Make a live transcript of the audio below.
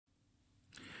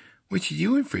What you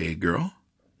doing, Freya, girl?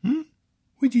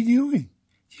 What you doing?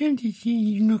 I'm just saying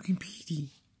you're looking pretty.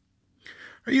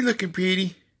 Are you looking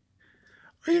pretty?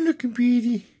 Are you looking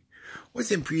pretty? What's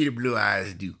them pretty blue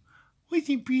eyes do? What's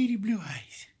them pretty blue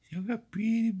eyes? You got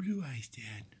pretty blue eyes,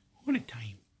 Dad. All the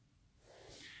time.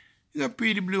 You got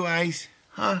pretty blue eyes,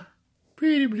 huh?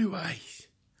 Pretty blue eyes.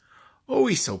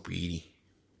 Always so pretty.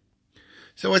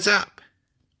 So what's up?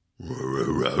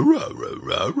 Rah, rah, rah,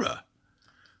 rah, rah.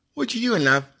 What you doing,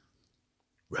 love?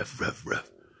 Ruff, ruff,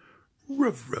 ruff.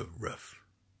 Ruff, ruff, ruff.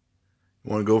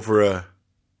 You want to go for a...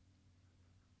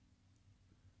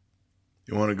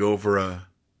 You want to go for a...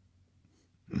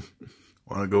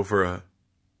 Want to go for a...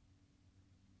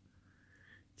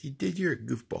 You're a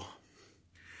goofball.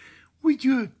 What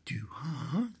you up to,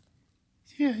 huh?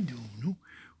 See, I don't know.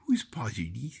 Whose paws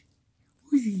are these?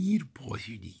 Whose little paws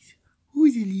are these?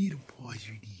 Whose little paws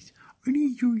are these? Are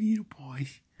these your little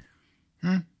paws?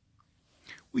 Huh?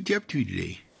 What you up to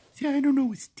today? See, I don't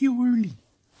know. It's still early.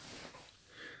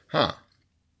 Huh?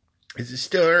 Is it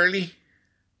still early?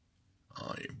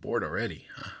 Oh, you're bored already,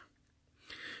 huh?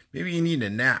 Maybe you need a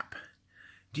nap.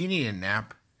 Do you need a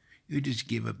nap? You just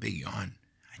give a big yawn.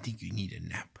 I think you need a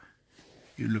nap.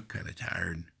 You look kind of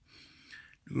tired.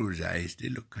 Those eyes, they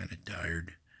look kind of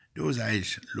tired. Those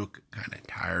eyes look kind of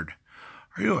tired.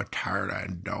 Are you a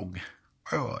tired-eyed dog?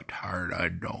 Are you a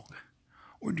tired-eyed dog?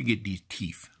 Where'd you get these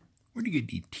teeth? Where'd you get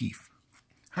these teeth?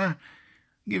 Huh?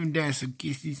 Giving Dad some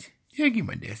kisses? Yeah, give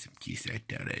my dad some kisses. I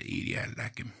tell that idiot I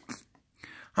like him.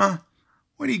 Huh?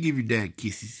 Why do you give your dad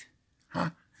kisses? Huh?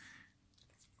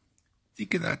 See,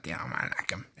 'cause I tell him I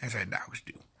like him. That's how dogs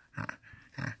do. Huh?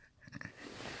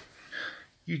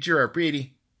 You sure are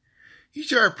pretty. You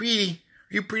sure are pretty.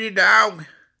 You pretty dog.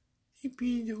 You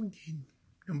pretty dog.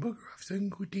 Now bugger off so I can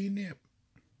go take a nap.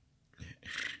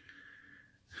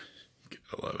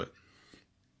 Gotta love it.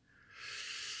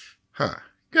 Huh.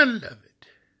 Gotta love it.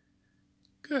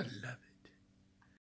 Gotta love it.